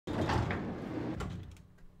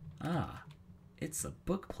Ah, it's a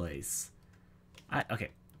book place. Okay.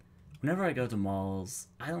 Whenever I go to malls,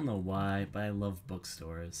 I don't know why, but I love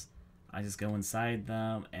bookstores. I just go inside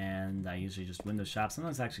them, and I usually just window shop.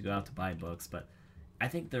 Sometimes I actually go out to buy books, but I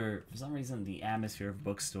think for some reason, the atmosphere of a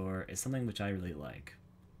bookstore is something which I really like.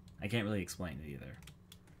 I can't really explain it either.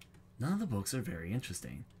 None of the books are very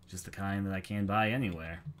interesting, just the kind that I can buy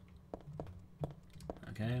anywhere.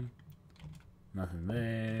 Okay. Nothing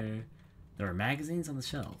there. There are magazines on the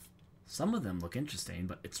shelf. Some of them look interesting,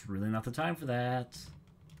 but it's really not the time for that.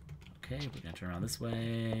 Okay, we're gonna turn around this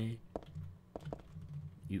way.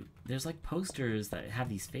 There's like posters that have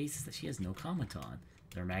these faces that she has no comment on.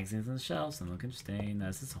 There are magazines on the shelf, some look interesting. Now,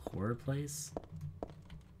 is this a horror place?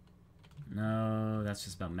 No, that's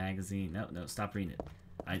just about magazine. No, stop reading it.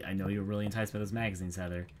 I know you're really enticed by those magazines,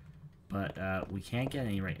 Heather. But we can't get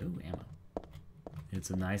any right. Ooh, ammo. It's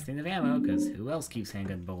a nice thing of ammo, because who else keeps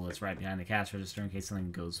handgun bullets right behind the cash register in case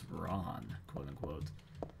something goes wrong, quote unquote.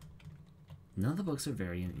 None of the books are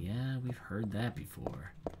very... Yeah, we've heard that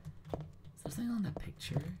before. Is there something on that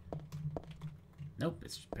picture? Nope,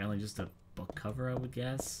 it's apparently just a book cover, I would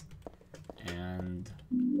guess. And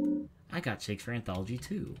I got Shakespeare Anthology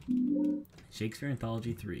 2. Shakespeare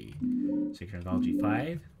Anthology 3. Shakespeare Anthology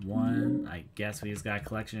 5. 1. I guess we just got a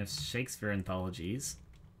collection of Shakespeare anthologies.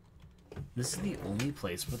 This is the only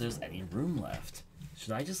place where there's any room left.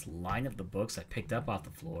 Should I just line up the books I picked up off the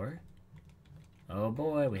floor? Oh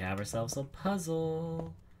boy, we have ourselves a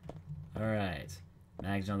puzzle. Alright.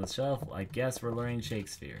 Magazine on the shelf. I guess we're learning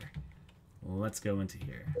Shakespeare. Let's go into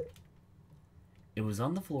here. It was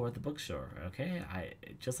on the floor at the bookstore. Okay,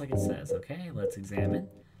 just like it says. Okay, let's examine.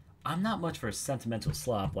 I'm not much for a sentimental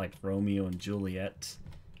slop like Romeo and Juliet.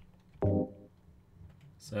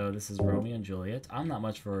 So this is Romeo and Juliet. I'm not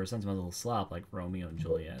much for a sentimental slop like Romeo and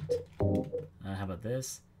Juliet. How about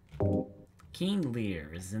this? King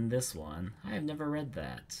Lear is in this one. I have never read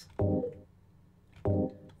that.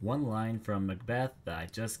 One line from Macbeth that I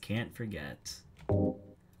just can't forget.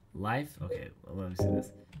 Life... Okay, well, let me see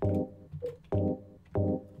this.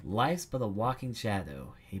 Life's but a walking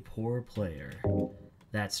shadow, a poor player,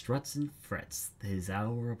 that struts and frets his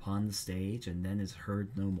hour upon the stage and then is heard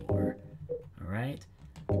no more. Alright.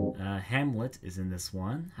 Hamlet is in this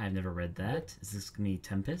one. I've never read that. Is this going to be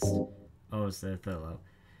Tempest? Oh, it's the Othello.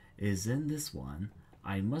 Is in this one.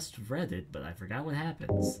 I must have read it, but I forgot what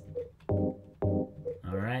happens.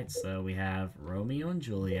 Alright, so we have Romeo and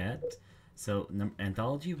Juliet. So,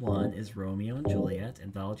 Anthology 1 is Romeo and Juliet.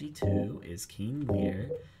 Anthology 2 is King Lear.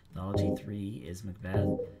 Anthology 3 is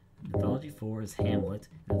Macbeth. Anthology 4 is Hamlet.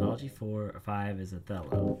 Anthology 5 is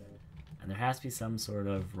Othello. And there has to be some sort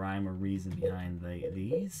of rhyme or reason behind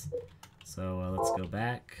these. So, let's go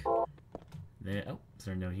back. There. Oh, is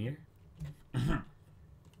there a note here?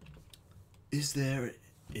 Is there...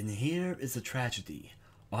 In here is a tragedy.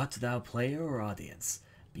 Art thou player or audience?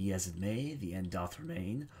 Be as it may, the end doth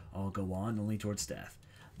remain. All go on only towards death.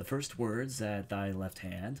 The first words at thy left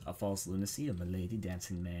hand, a false lunacy of a lady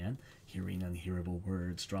dancing man, hearing unhearable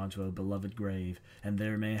words drawn to a beloved grave, and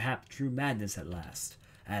there may hap true madness at last,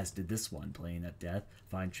 as did this one playing at death,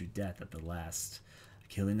 find true death at the last.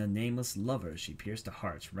 Killing a nameless lover, she pierced a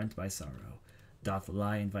heart rent by sorrow. Doth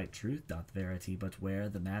lie invite truth? Doth verity but wear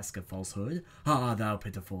the mask of falsehood? Ah, thou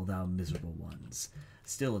pitiful, thou miserable ones!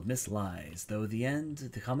 Still it mislies, though the end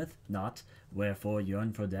cometh not, wherefore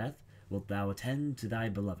yearn for death? Wilt thou attend to thy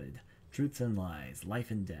beloved? Truths and lies, life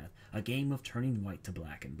and death, a game of turning white to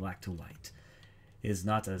black and black to white. Is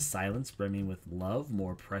not a silence brimming with love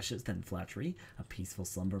more precious than flattery? A peaceful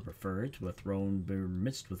slumber preferred to a throne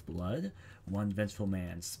besmirched with blood? One vengeful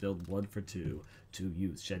man spilled blood for two. Two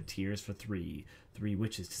youths shed tears for three. Three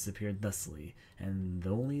witches disappeared thusly, and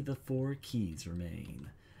only the 4 keys remain.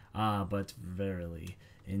 Ah, but verily,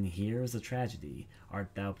 in here is a tragedy. Art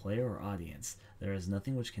thou player or audience? There is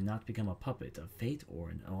nothing which cannot become a puppet of fate or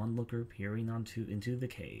an onlooker peering into the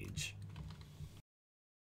cage.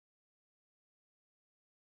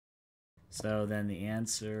 So then the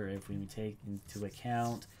answer, if we take into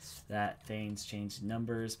account that things change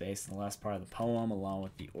numbers based on the last part of the poem along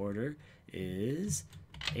with the order, is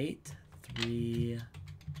 8, 3,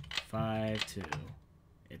 5, 2.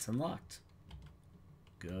 It's unlocked.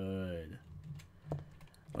 Good.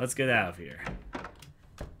 Let's get out of here.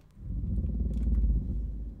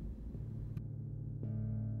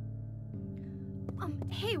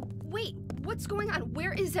 Hey, wait, what's going on?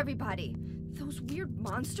 Where is everybody? Those weird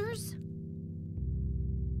monsters?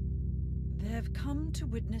 They've come to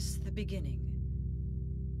witness the beginning.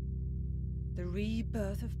 The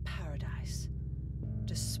rebirth of paradise,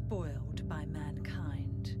 despoiled by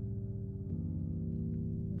mankind.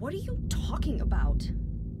 What are you talking about?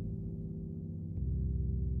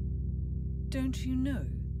 Don't you know?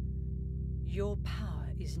 Your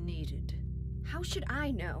power is needed. How should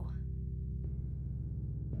I know?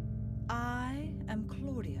 I am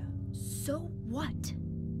Claudia. So what?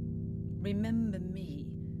 Remember me,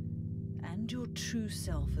 and your true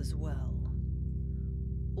self as well.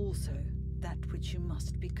 Also, that which you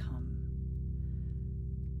must become.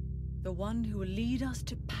 The one who will lead us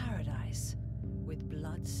to paradise with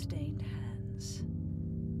blood-stained hands.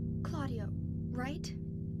 Claudia, right?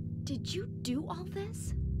 Did you do all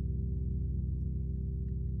this?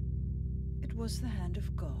 It was the hand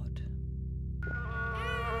of God.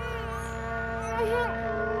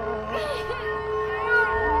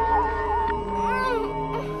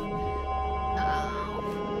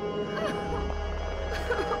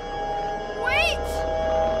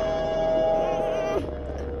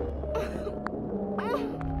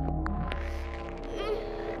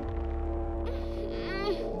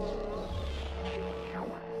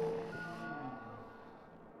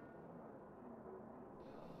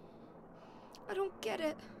 I don't get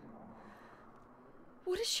it.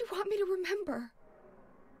 What does she want me to remember?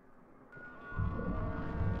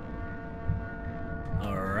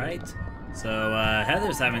 Alright. So,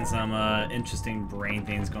 Heather's having some, interesting brain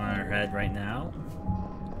things going on in her head right now.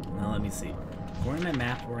 Now, let me see. According to my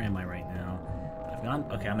map, where am I right now?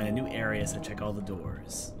 Okay, I'm in a new area, so check all the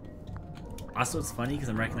doors. Also, it's funny because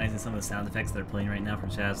I'm recognizing some of the sound effects that are playing right now from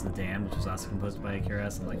Shadows of the Dam, which was also composed by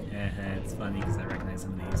Akira, so I'm like, it's funny because I recognize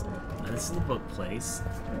some of these. This is the book place.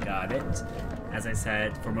 Got it. As I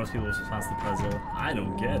said, for most people's response to the puzzle, I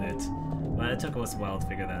don't get it. But it took us a while to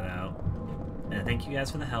figure that out. And thank you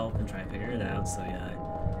guys for the help and trying to figure it out, so yeah.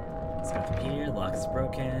 Let's go through here. Lock is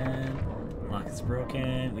broken. Lock is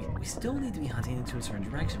broken. We still need to be hunting into a certain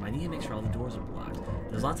direction. I need to make sure all the doors are blocked.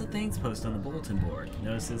 There's lots of things posted on the bulletin board.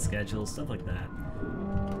 Notices, schedules, stuff like that.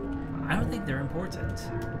 I don't think they're important.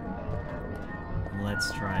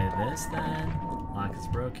 Let's try this then. Lock is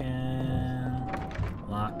broken.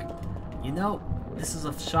 Lock. You know, this is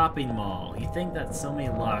a shopping mall. You'd think that so many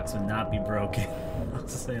locks would not be broken. I'll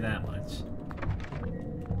just say that much.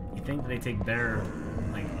 You think they take better,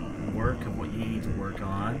 like, work of what you need to work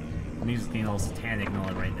on. The music's getting all satanic and all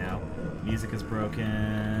that right now. Music is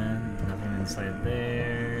broken. Nothing inside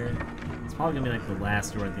there. It's probably gonna be like the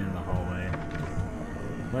last door at the end of the hallway.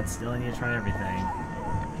 But still, I need to try everything.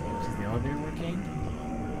 Is the elevator working?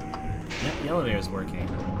 Yep, the elevator's working.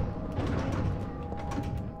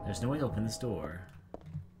 There's no way to open this door.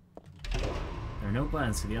 There are no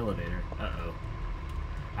buttons for the elevator. Uh-oh.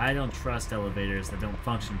 I don't trust elevators that don't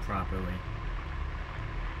function properly.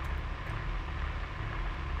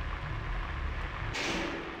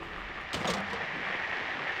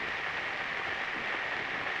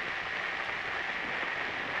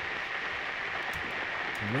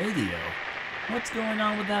 Radio? What's going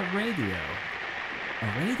on with that radio? A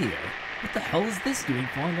radio? What the hell is this doing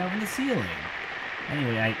falling down from the ceiling?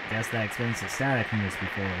 Anyway, I guess that explains the static from this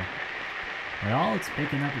before. But all it's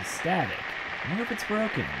picking up is static. I wonder if it's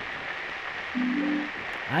broken.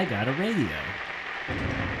 I got a radio.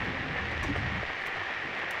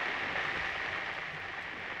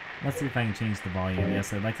 Let's see if I can change the volume.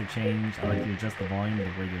 Yes, I'd like to adjust the volume of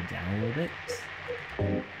the radio down a little bit.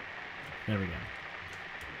 There we go.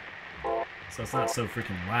 So it's not so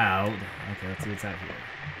freaking loud. Okay, let's see what's out here.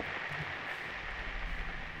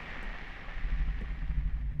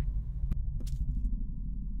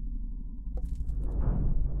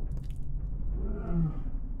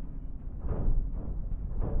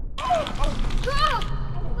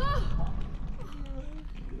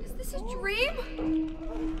 Is this a dream?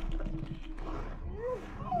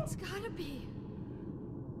 It's gotta be.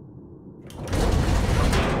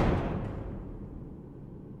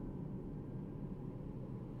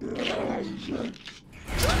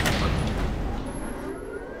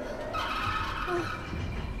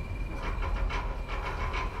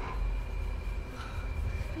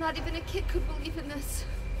 Not even a kid could believe in this.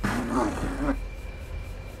 But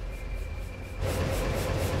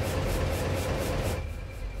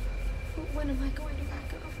when am I going to let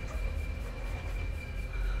go?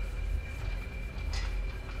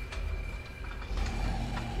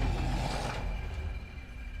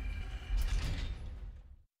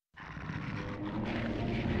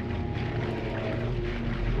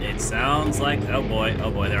 It sounds like, oh boy,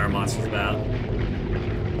 there are monsters about.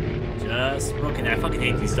 Just broken. I fucking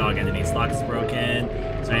hate these dog enemies. Lock is broken.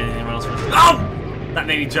 Is there anything else? Oh! That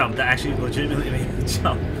made me jump. That actually legitimately made me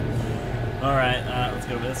jump. Alright, let's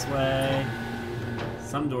go this way.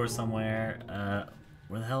 Some door somewhere.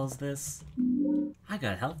 Where the hell is this? I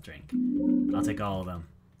got a health drink. I'll take all of them.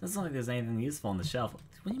 Doesn't look like there's anything useful on the shelf.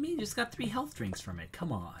 What do you mean? You just got 3 health drinks from it.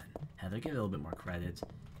 Come on. Heather, give it a little bit more credit.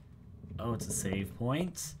 Oh, it's a save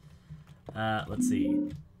point. Let's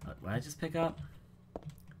see. What did I just pick up?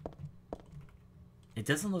 It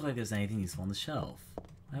doesn't look like there's anything useful on the shelf.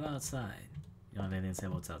 What about outside? You don't have anything to say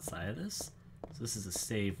about what's outside of this? So this is a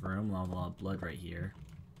save room, a lot of blood right here.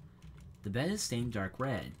 The bed is stained dark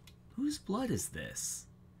red. Whose blood is this?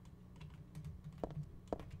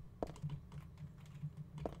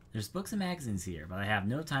 There's books and magazines here, but I have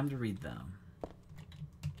no time to read them.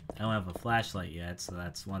 I don't have a flashlight yet, so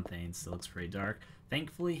that's one thing. It still looks pretty dark.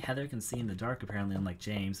 Thankfully, Heather can see in the dark, apparently, unlike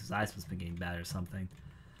James. His eyes must be getting bad or something.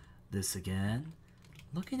 This again?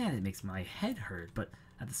 Looking at it makes my head hurt, but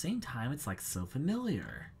at the same time, it's like so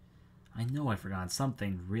familiar. I know I forgot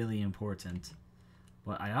something really important,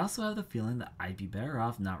 but I also have the feeling that I'd be better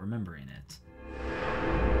off not remembering it.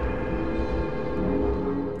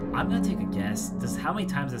 I'm gonna take a guess. Does how many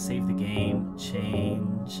times I save the game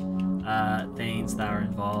change things that are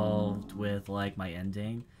involved with like my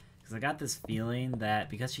ending? Because I got this feeling that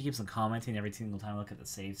because she keeps on commenting every single time I look at the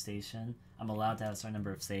save station, I'm allowed to have a certain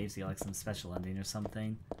number of saves to get like some special ending or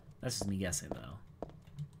something. That's just me guessing though.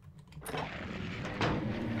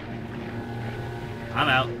 I'm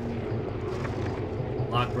out.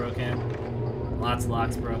 Lock broken. Lots of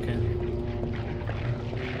locks broken.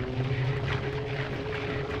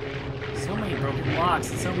 So many broken locks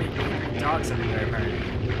and so many dogs everywhere apparently.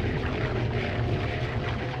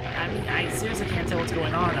 I mean, I seriously can't tell what's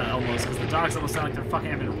going on almost, because the dogs almost sound like they're fucking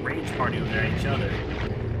having a rage party over there at each other.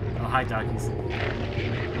 Oh, hi, doggies.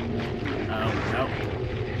 Oh, no.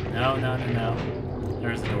 No, no, no, no.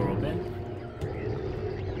 There's the door open.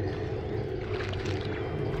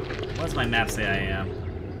 What does my map say I am?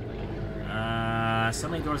 So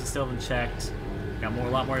many doors are still been checked. Got a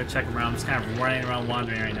lot more to check around. I'm just kind of running around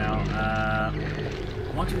wandering right now.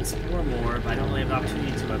 I want to explore more, but I don't really have an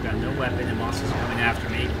opportunity to. I've got no weapon and monsters are coming after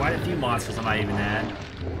me. Quite a few monsters I might even add.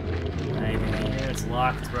 Anything here? It's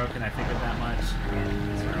locked, it's broken, I figured that much.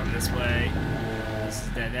 Let's run over this way. This is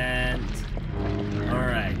dead end.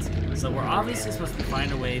 Alright. So we're obviously supposed to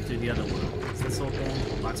find a way through the other world. Is this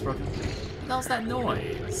open? Lock's broken? What the hell's that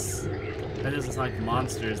noise? That doesn't sound like the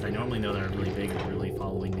monsters I normally know that are really big and really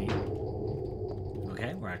following me.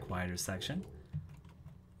 Okay, we're at a quieter section.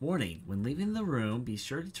 Warning, when leaving the room, be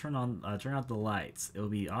sure to turn out the lights. It will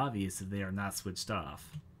be obvious if they are not switched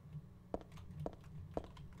off.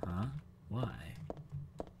 Huh? Why?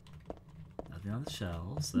 Nothing on the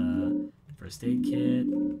shelves. First aid kit.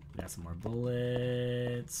 We got some more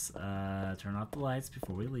bullets. Turn off the lights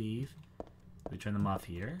before we leave. We turn them off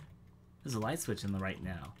here. There's a light switch in the right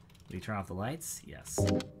now. Will you turn off the lights? Yes.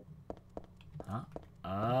 Huh?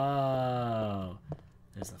 Oh.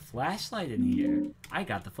 There's a flashlight in here. I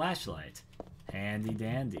got the flashlight. Handy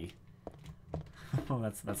dandy. Oh,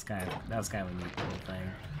 that was kind of a neat little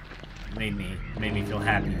thing. Made me feel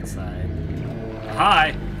happy inside.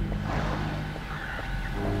 Hi.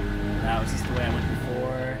 That was just the way I went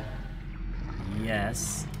before.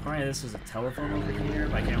 Yes. According to this, there's a telephone over here,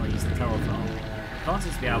 but I can't really use the telephone. The phone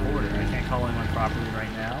seems to be out of order. I can't call anyone properly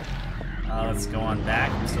right now. Let's go on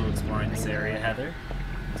back. I'm still exploring this area, Heather.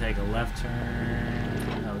 Take a left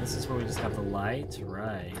turn. Oh, this is where we just got the light.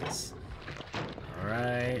 Right.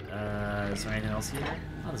 Alright. Is there anything else here?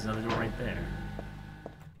 Oh, there's another door right there.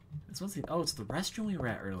 This one's the... Oh, it's the restroom we were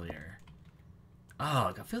at earlier. Oh,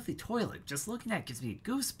 like a filthy toilet. Just looking at it gives me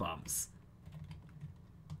goosebumps.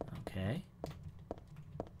 Okay.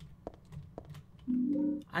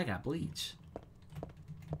 I got bleach.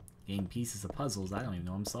 Getting pieces of puzzles I don't even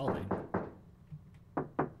know I'm solving.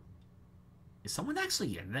 Is someone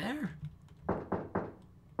actually in there?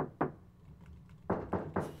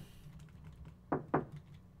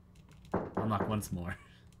 I'll knock once more.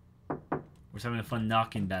 We're just having a fun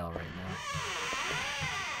knocking battle right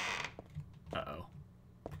now. Uh-oh.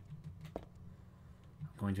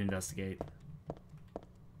 I'm going to investigate.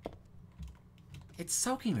 It's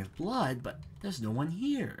soaking with blood, but there's no one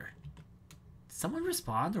here. Did someone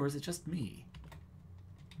respond, or is it just me?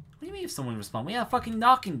 What do you mean if someone respond? We had a fucking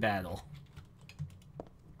knocking battle.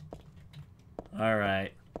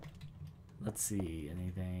 Alright. Let's see.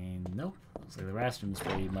 Anything? Nope. Looks like the restroom's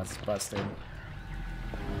pretty much busted.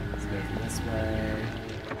 Let's go through this way.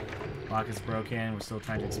 Lock is broken. We're still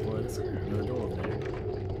trying to explore this. Another door over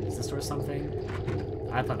there. Is this door something?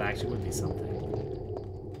 I thought that actually would be something.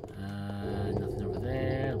 Nothing over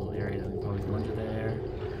there. A little area that we probably go under there.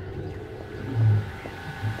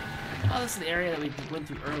 Oh, this is the area that we went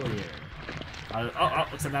through earlier. Oh,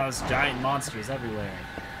 looks like now there's giant monsters everywhere.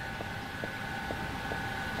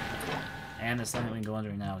 And there's something we can go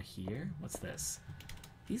under now here. What's this?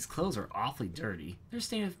 These clothes are awfully dirty. They're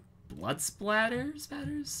stained with blood spatters?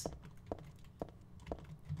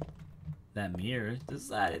 That mirror,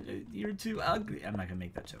 you're too ugly. I'm not gonna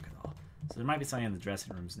make that joke at all. So there might be something in the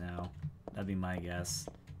dressing rooms now. That'd be my guess.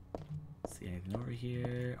 See anything over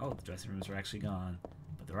here? Oh, the dressing rooms are actually gone.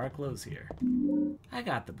 But there are clothes here. I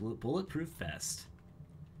got the bulletproof vest.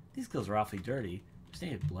 These clothes are awfully dirty. They're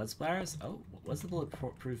stained with blood splatters? Oh, what does the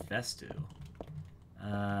bulletproof vest do?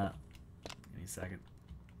 Give me a second.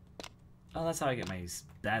 Oh, that's how I get my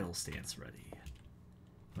battle stance ready.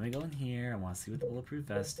 Let me go in here. I want to see what the bulletproof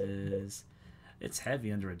vest is. It's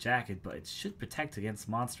heavy under a jacket, but it should protect against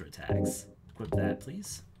monster attacks. Equip that,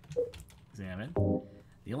 please. Examine.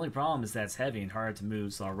 The only problem is that it's heavy and hard to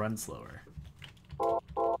move, so I'll run slower.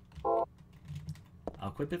 I'll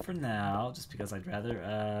equip it for now, just because I'd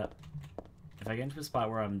rather, if I get into a spot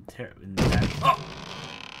where I'm oh!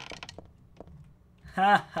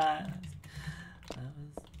 Ha ha!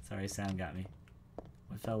 Sorry, sound got me.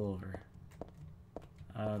 What fell over?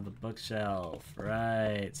 The bookshelf.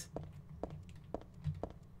 Right.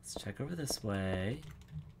 Let's check over this way.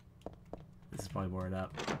 This is probably boarded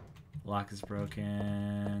up. Lock is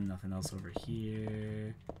broken. Nothing else over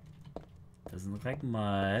here. Doesn't look like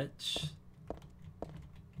much.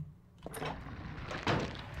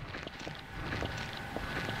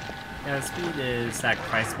 Yeah, the speed is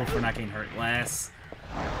sacrificable for not getting hurt less.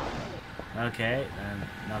 Okay, then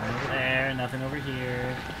nothing over there, nothing over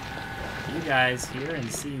here. You guys hear and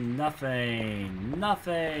see nothing.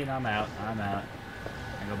 Nothing! I'm out, I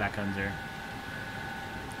go back under.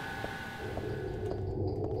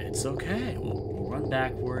 It's okay. We'll run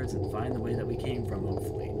backwards and find the way that we came from,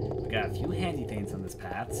 hopefully. We got a few handy things on this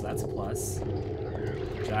path, so that's a plus.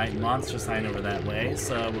 Giant monster sign over that way,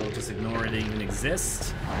 so we'll just ignore it even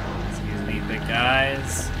exists. Excuse me, big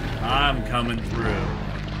guys. I'm coming through.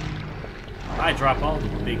 I drop all the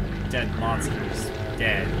big dead monsters.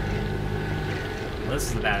 Dead. Well,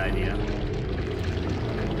 this is a bad idea.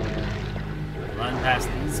 Run past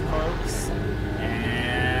these folks,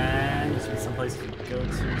 and there's someplace to go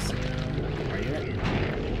to soon. Are you it?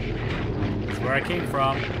 This is where I came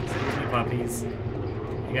from. Excuse me, puppies.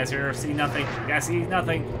 You guys here see nothing? You guys see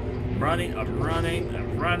nothing? I'm running. I'm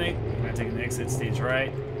gonna take an exit stage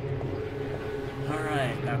right.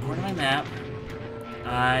 Alright, now according to my map,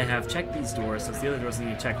 I have checked these doors, so it's the other doors I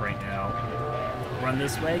need to check right now. Run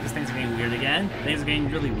this way, because things are getting weird again. Things are getting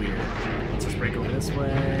really weird. Let's just break over this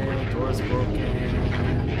way. Door's broken.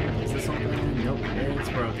 Is this open? Nope, it's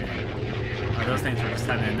broken. Oh, those things are just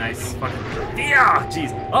having a nice fucking... Yeah!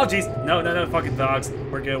 Jeez! Oh, jeez! No, fucking dogs.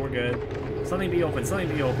 We're good. Something be open,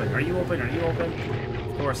 Are you open?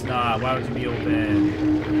 Of course not. Why would you be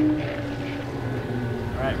open?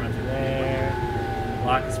 Alright, run through there.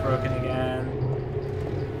 Lock is broken again.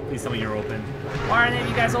 Please tell me you're open. Why aren't any of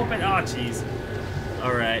you guys open? Oh, jeez.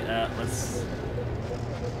 Alright, let's...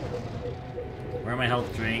 Where are my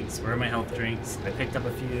health drinks? I picked up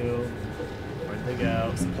a few. Where'd they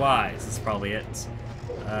go? Supplies. This is probably it.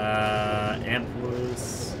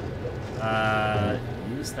 Ampulus.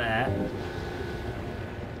 Use that.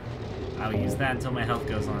 I'll use that until my health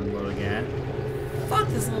goes on low again. Fuck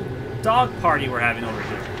this little dog party we're having over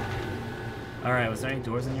here. Alright, was there any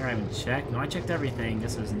doors in here I haven't checked? No, I checked everything.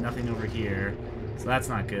 Guess there's nothing over here. So that's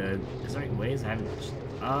not good. Is there any ways I haven't...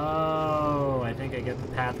 Oh, I think I get the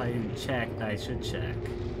path I didn't check that I should check.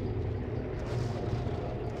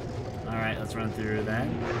 Alright, let's run through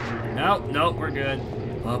then. Nope, we're good.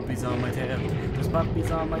 Puppies on my tail. There's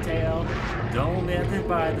puppies on my tail. Don't get hit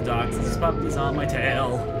by the dogs. There's puppies on my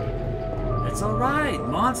tail. It's alright.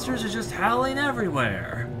 Monsters are just howling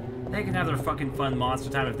everywhere. They can have their fucking fun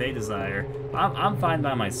monster time if they desire. I'm fine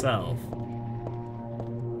by myself.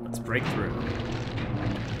 Let's break through.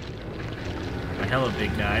 Hello,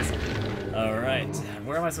 big guys. Alright,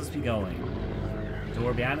 where am I supposed to be going?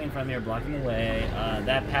 Door behind me, in front of me are blocking the way.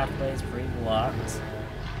 That pathway is pretty blocked.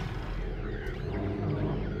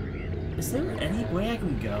 Is there any way I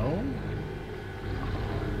can go?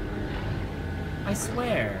 I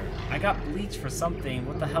swear, I got bleach for something.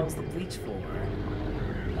 What the hell is the bleach for?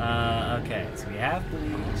 Okay, so we have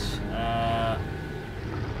bleach.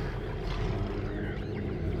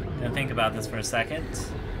 Gonna think about this for a second.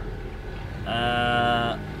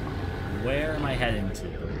 Where am I heading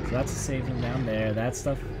to? So that's a safe room down there. That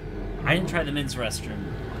stuff. I didn't try the men's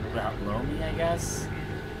restroom without below me, I guess.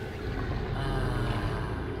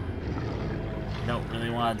 I don't really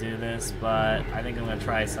want to do this, but I think I'm gonna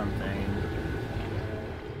try something.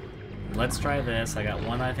 Let's try this. I got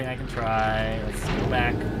one I think I can try. Let's go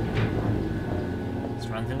back. Let's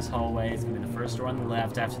run through this hallway. It's gonna be the first door on the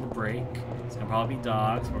left after the break. It's gonna probably be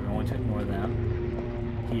dogs. We're going to ignore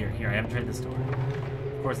them. Here, I haven't tried this door.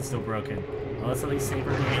 Of course it's still broken. Well, let's at least save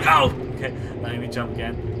our game. Oh! Okay, letting me jump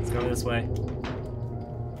again. Let's go this way.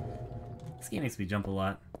 This game makes me jump a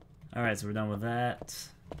lot. Alright, so we're done with that.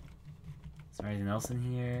 Is there anything else in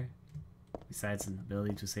here? Besides the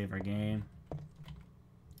ability to save our game.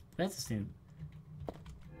 That's the same.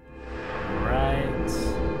 Alright.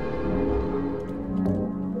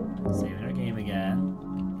 Saving our game again.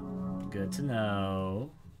 Good to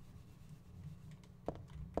know.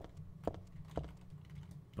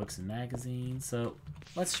 Books and magazines. So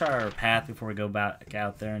let's chart our path before we go back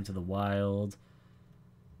out there into the wild.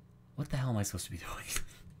 What the hell am I supposed to be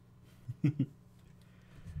doing?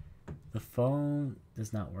 The phone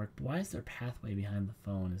does not work. Why is there a pathway behind the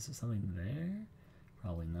phone? Is there something there?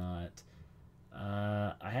 Probably not.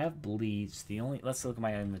 I have bleach. Let's look at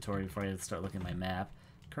my inventory before I start looking at my map.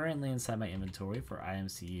 Currently inside my inventory for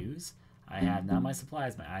items to use, I have not my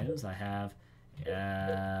supplies, my items. I have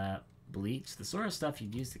bleach, the sort of stuff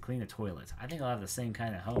you'd use to clean a toilet. I think I'll have the same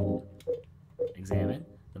kind at home. Examine.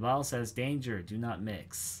 The bottle says, "Danger, do not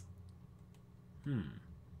mix."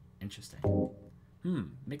 Interesting.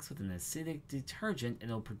 Mix with an acidic detergent and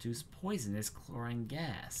it'll produce poisonous chlorine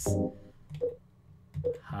gas. Oh,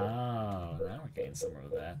 now we're getting somewhere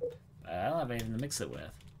with that. I don't have anything to mix it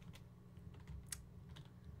with.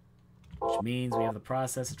 Which means we have the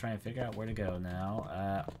process of trying to figure out where to go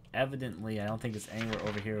now. Evidently, I don't think it's anywhere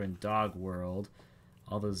over here in Dog World.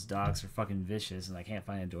 All those dogs are fucking vicious, and I can't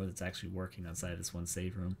find a door that's actually working outside this one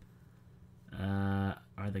save room.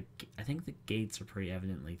 I think the gates are pretty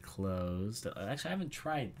evidently closed. Actually, I haven't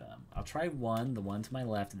tried them. I'll try the one to my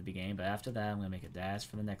left at the beginning, but after that, I'm going to make a dash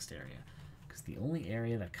for the next area. Because the only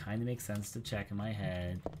area that kind of makes sense to check in my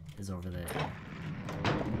head is over there.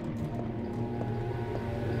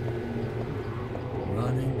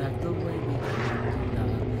 Running back the way we came,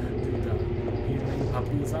 hearing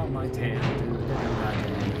puppies on my tail,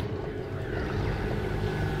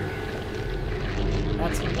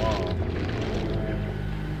 That's a wall.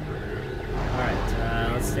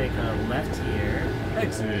 Alright, let's take a left here.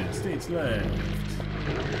 Exit, stage left.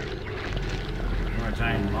 More a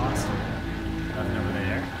giant monster. Nothing over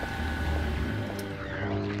there.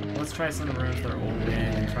 Let's try some of the rooms that are open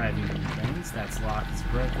and try a few things. That's locked, it's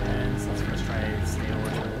broken. So let's first try to stay over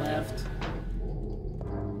to the left.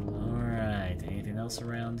 Alright, anything else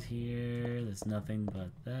around here? There's nothing but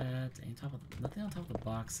that. Nothing on top of the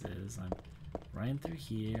boxes. I'm running through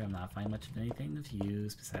here. I'm not finding much of anything to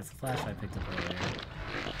use besides the flashlight I picked up earlier.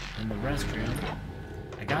 In the restroom,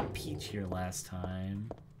 I got Peach here last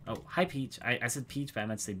time. Oh, hi Peach. I said Peach, but I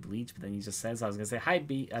meant to say Bleach, but then he just says I was going to say hi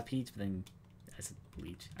Peach, but then I said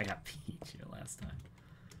Bleach. I got Peach here last time.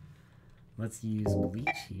 Let's use Bleach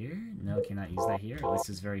here. No, cannot use that here. At least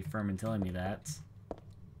it's very firm in telling me that.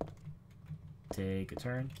 Take a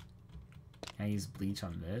turn. Can I use Bleach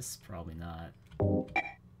on this? Probably not.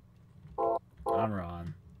 I'm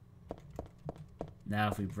wrong. Now,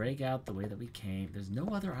 if we break out the way that we came, there's no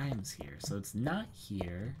other items here, so it's not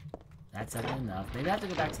here. That's enough. Maybe I have to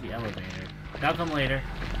go back to the elevator. That'll come later.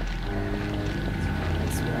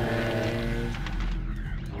 This way.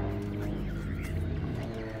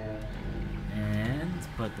 And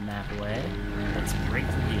put the map away. Let's break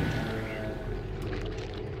through here.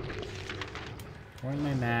 Pouring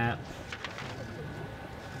my map.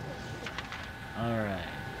 Alright.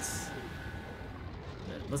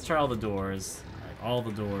 Let's try all the doors. Like, all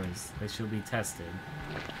the doors. They should be tested.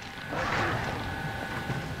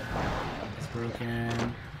 It's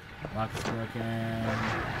broken. Lock is broken.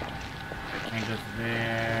 Can't go through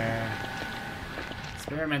there.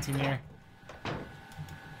 Experimenting here.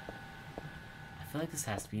 I feel like this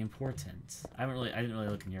has to be important. I didn't really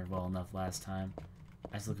look in here well enough last time.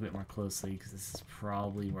 I have to look a bit more closely because this is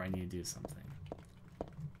probably where I need to do something.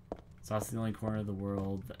 So that's the only corner of the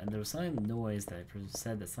world, and there was some noise that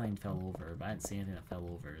said that something fell over, but I didn't see anything that fell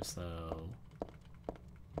over, so...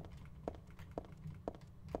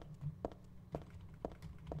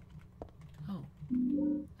 Oh.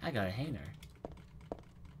 I got a hanger.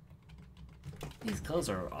 These clothes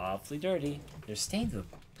are awfully dirty. They're stained with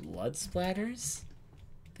blood splatters?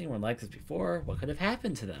 They weren't like this before. What could have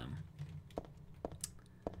happened to them?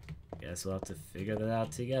 Guess we'll have to figure that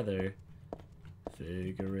out together.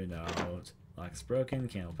 Figure it out. Lock's broken,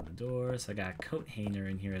 can't open the door, so I got a coat hanger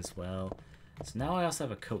in here as well. So now I also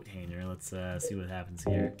have a coat hanger. Let's see what happens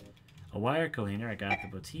here. A wire coat hanger I got at the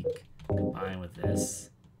boutique. Combined with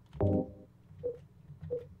this.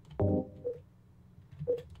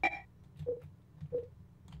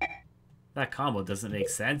 That combo doesn't make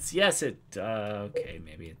sense. Yes, it okay,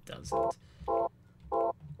 maybe it doesn't.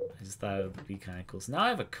 I just thought it would be kind of cool. So now I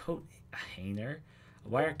have a coat hanger.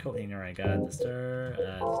 Wire coat hanger, I got the stir.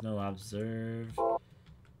 There's no observe.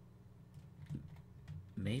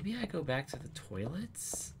 Maybe I go back to the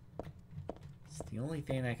toilets? It's the only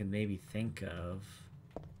thing I can maybe think of.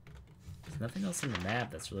 There's nothing else on the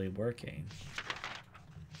map that's really working.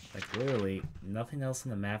 Like, literally, nothing else on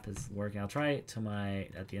the map is working. I'll try it to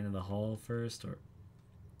at the end of the hall first, or...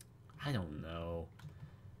 I don't know.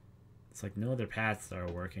 It's like no other paths are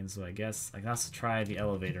working, so I guess I can also try the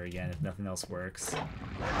elevator again if nothing else works.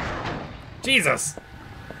 Jesus!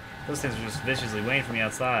 Those things are just viciously waiting for me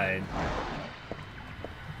outside.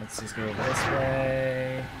 Let's just go over this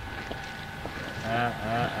way.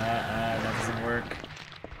 That doesn't work.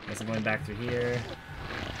 Guess I'm going back through here.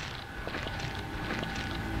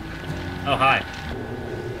 Oh, hi.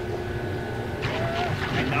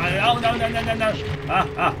 Oh, no.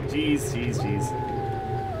 Jeez.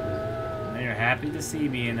 They're happy to see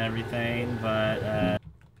me and everything, but,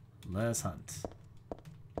 let us hunt.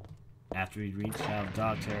 After we reach out of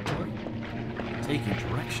dog territory, taking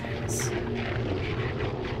directions.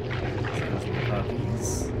 Those are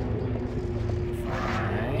puppies.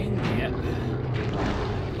 Fine, yep.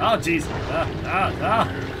 Oh, jeez.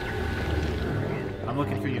 I'm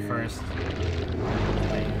looking for you first.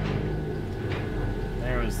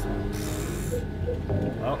 There was...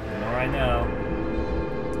 Oh, the more I know.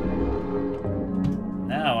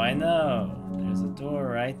 Now I know. There's a door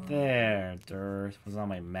right there. It was on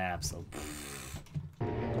my map, so...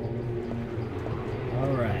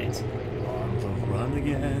 Alright. On the run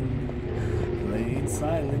again. Playing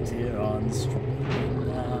silent here on the street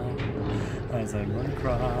now. As I run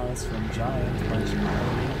across from giant punching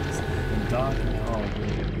holes and darkening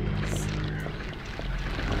hallways.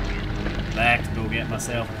 Back to go get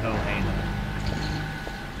myself a coat hanger.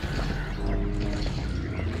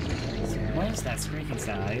 So what is that squeaking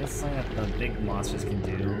sound? I guess something that the big monsters can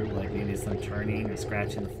do, like maybe it's them turning or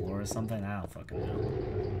scratching the floor or something. I don't fucking know.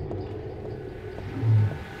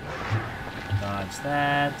 Dodge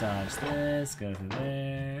that, dodge this, go through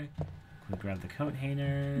there. Quick grab the coat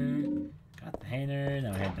hanger. Got the hanger,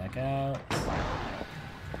 now we head back out.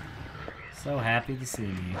 So happy to see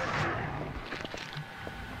me.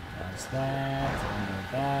 Dodge that, and go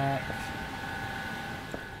back.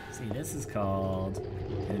 See, this is called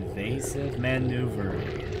evasive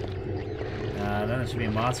maneuvering. Then there should be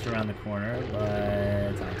a monster around the corner,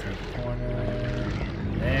 but I'll take the corner.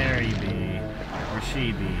 There he be. Or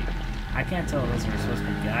she be. I can't tell if those are supposed to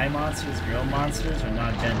be guy monsters, girl monsters, or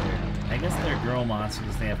not gender. I guess they're girl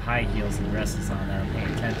monsters. They have high heels and dresses on. I don't pay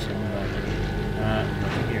attention, but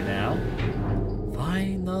look here now.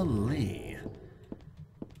 Finally.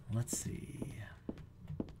 Let's see.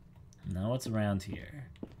 Now what's around here?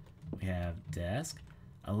 We have desk.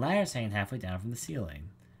 A ladder's hanging halfway down from the ceiling.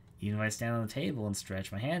 Even if I stand on the table and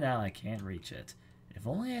stretch my hand out, I can't reach it. If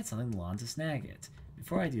only I had something long to snag it.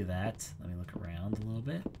 Before I do that, let me look around a little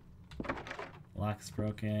bit. Lock is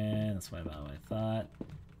broken. That's what I thought.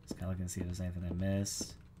 Just kind of looking to see if there's anything I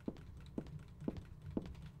missed.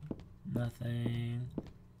 Nothing.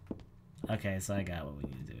 Okay, so I got what we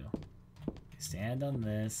need to do. Stand on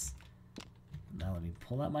this. Now let me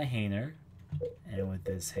pull out my hanger. And with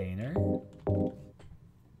this hanger...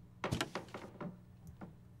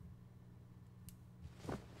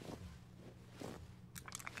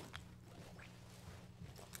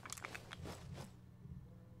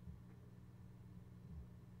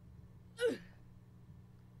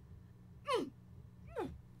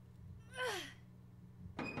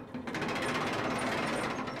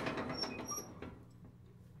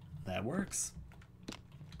 That works.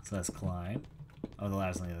 So let's climb. Oh, the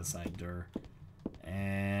ladder's on the other side. Dur.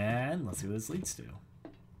 And let's see what this leads to.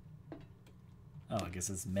 Oh, I guess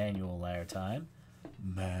it's manual ladder time.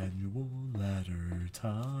 Manual ladder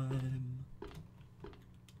time.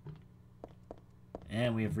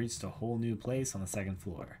 And we have reached a whole new place on the second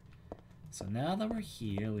floor. So now that we're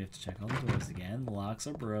here, we have to check all the doors again. The locks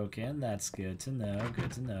are broken. That's good to know.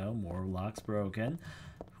 Good to know. More locks broken.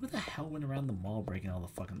 Who the hell went around the mall breaking all the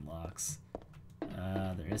fucking locks?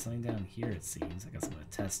 There is something down here, it seems. I guess I'm gonna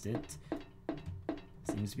test it.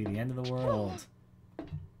 Seems to be the end of the world.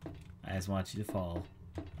 I just want you to fall.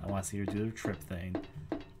 I want to see her do her trip thing.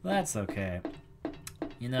 That's okay.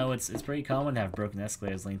 You know, it's pretty common to have broken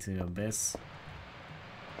escalators linked to the abyss.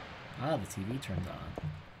 Ah, the TV turned on.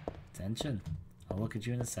 Attention. I'll look at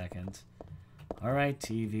you in a second. Alright,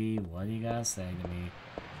 TV, what do you gotta say to me?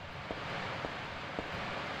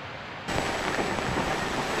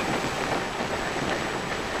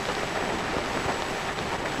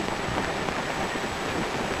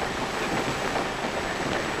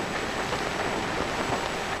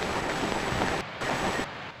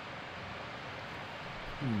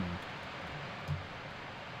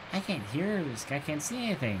 I can't hear. I can't see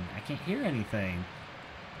anything. I can't hear anything.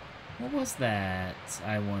 What was that?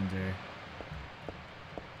 I wonder.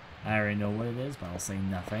 I already know what it is, but I'll say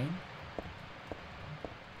nothing.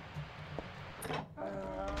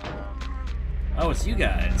 Oh, it's you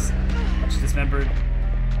guys. Bunch of dismembered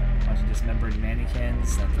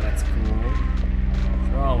mannequins. That's cool.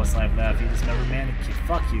 For all what's left of you dismembered mannequin.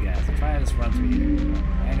 Fuck you guys. I'm trying to just run through here.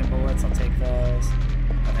 Random bullets, I'll take those.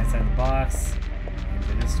 Nothing inside the box.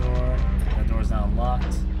 Enter this door. That door's now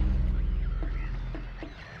unlocked.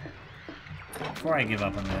 Before I give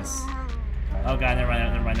up on this. Oh god, never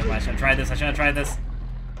mind. I shouldn't have tried this.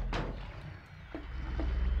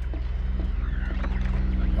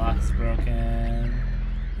 Lock is broken.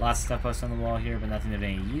 Lots of stuff posted on the wall here, but nothing of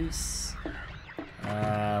any use.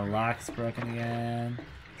 Lock's broken again.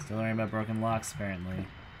 Still learning about broken locks, apparently.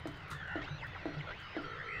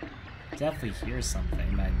 Definitely hear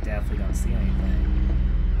something, but I definitely don't see anything.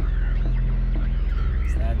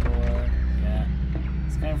 Is that door? Yeah.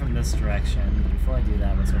 It's coming from this direction. Before I do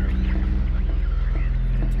that, what's over here?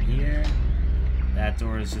 Enter here. That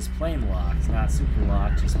door is just plain locked, not super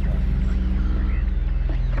locked, just plain.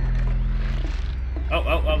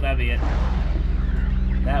 Oh, that'd be it.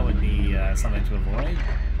 That would be something to avoid.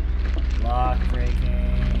 Lock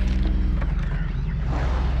breaking.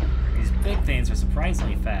 These big things are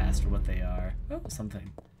surprisingly fast for what they are. Oh,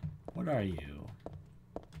 something. What are you?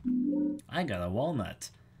 I got a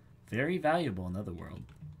walnut. Very valuable in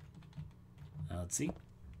Otherworld. Let's see.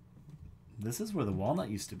 This is where the walnut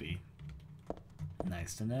used to be.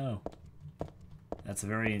 Nice to know. That's a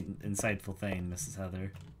very insightful thing, Mrs.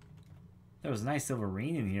 Heather. There was a nice silver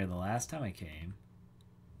ring in here the last time I came.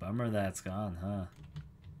 Bummer that's gone, huh?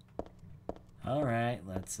 Alright,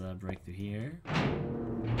 let's break through here.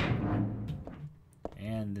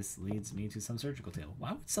 And this leads me to some surgical table.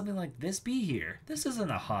 Why would something like this be here? This isn't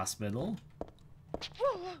a hospital.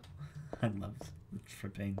 I love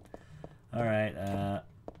tripping. Alright, another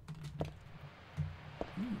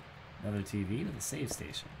TV with a save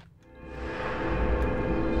station.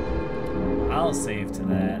 I'll save to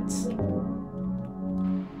that.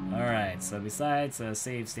 Alright, so besides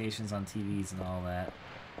save stations on TVs and all that,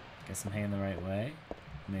 guess I'm heading the right way?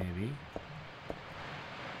 Maybe.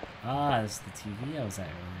 Ah, this is the TV I was at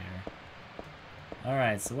earlier.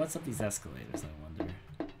 Alright, so what's up these escalators, I wonder?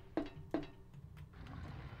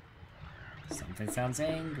 Something sounds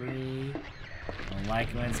angry. I don't like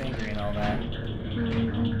it when it's angry and all that.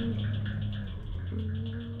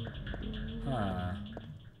 Huh.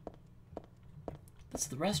 That's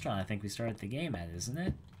the restaurant I think we started the game at, isn't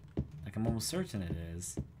it? Like, I'm almost certain it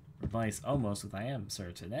is. Replace almost with I am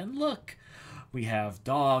certain. And look! We have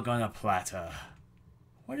dog on a platter.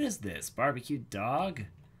 What is this? Barbecued dog?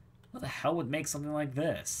 What the hell would make something like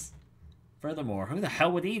this? Furthermore, who the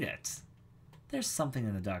hell would eat it? There's something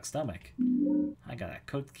in the dog's stomach. I got a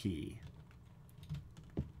cooked key.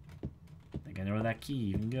 I think I know where that key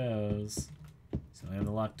even goes. So we have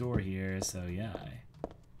the locked door here, so yeah.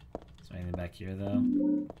 Is there anything back here, though?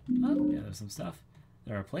 Oh, yeah, there's some stuff.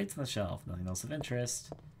 There are plates on the shelf, nothing else of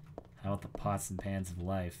interest. How about the pots and pans of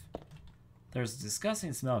life? There's a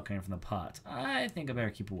disgusting smell coming from the pot. I think I better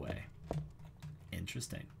keep away.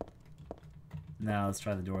 Interesting. Now let's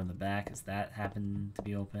try the door in the back. Does that happen to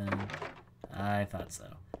be open? I thought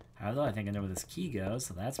so. However, I think I know where this key goes,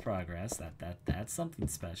 so that's progress. That's something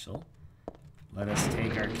special. Let us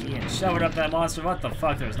take our key and shove it up that monster. What the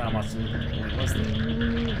fuck? There's not a monster. Wait, what's there?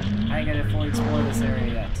 I ain't gonna fully explore this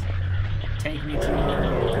area yet. Take me to your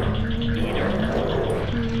beater.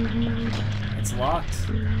 It's locked.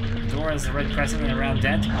 The door has a red crescent and a round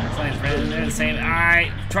dent. Something's red in there. The same.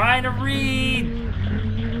 I'm trying to read.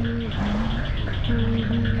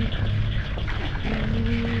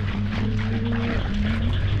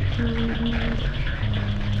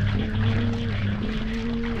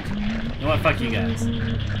 You know what? Fuck you guys.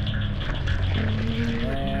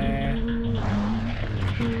 There.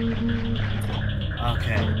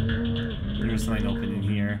 Okay. There's something open in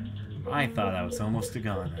here. I thought I was almost a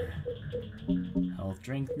goner. Health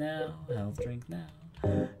drink now. Health drink now.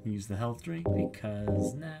 Use the health drink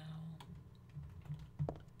because now.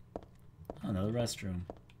 Oh, another restroom.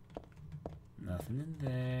 Nothing in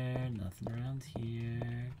there. Nothing around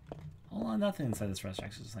here. Hold on, nothing inside this restaurant.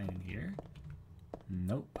 Actually, there's nothing in here.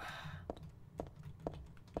 Nope.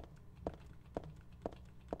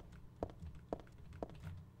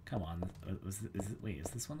 Come on. Wait, is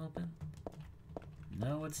this one open?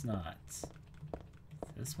 No, it's not. Is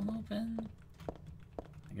this one open?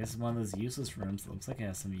 I guess it's one of those useless rooms that looks like it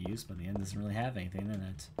has some use, but in the end doesn't really have anything in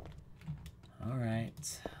it.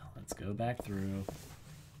 Alright. Let's go back through.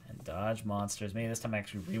 Dodge monsters. Maybe this time I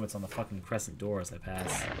actually read what's on the fucking crescent door as I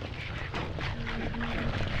pass.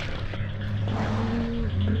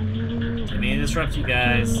 Didn't mean to disrupt you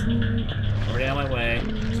guys. Already on my way.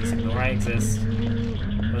 Just ignore I exist.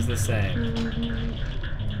 What does this say?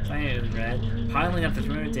 Sign in red. Piling up the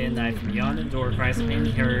 300 day and night from beyond the door, cries of pain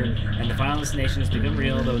heard, and the final destination has become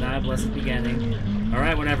real, though not a blessed beginning.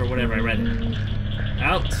 Alright, whatever, I read it.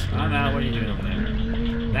 Out! I'm out, what are you doing over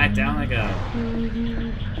there? Back down I go.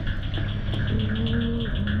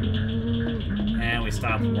 And we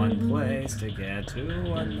stopped one place to get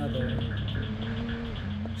to another.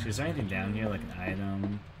 Is there anything down here, like an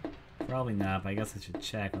item? Probably not, but I guess I should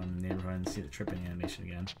check on the neighborhood and see the tripping animation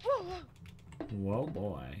again. Whoa,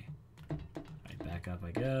 boy. Alright, back up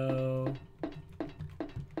I go.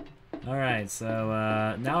 Alright,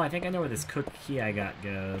 so, now I think I know where this cooked key I got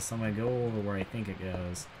goes, so I'm gonna go over where I think it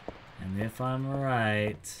goes. And if I'm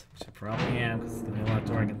right, which I probably am, because it's the only locked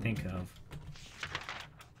door I can think of.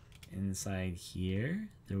 Inside here,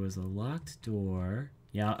 there was a locked door.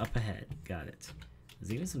 Yeah, up ahead. Got it.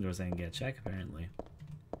 There's even some doors I can get a check, apparently.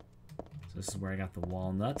 So this is where I got the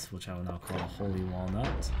walnut, which I will now call a holy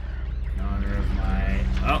walnut. In honor of my...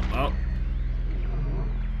 Oh!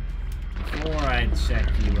 Before I check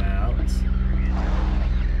you out...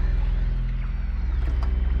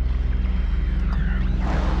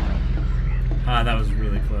 Ah, that was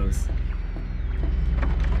really close.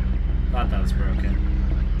 Thought that was broken.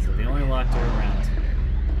 So the only locked door around here.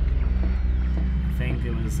 I think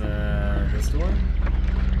it was, this door?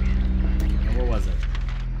 Or where was it?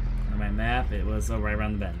 On my map, it was, right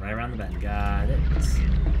around the bend. Right around the bend. Got it.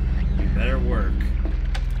 You better work.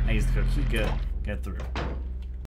 I used the code key. Good. Get through.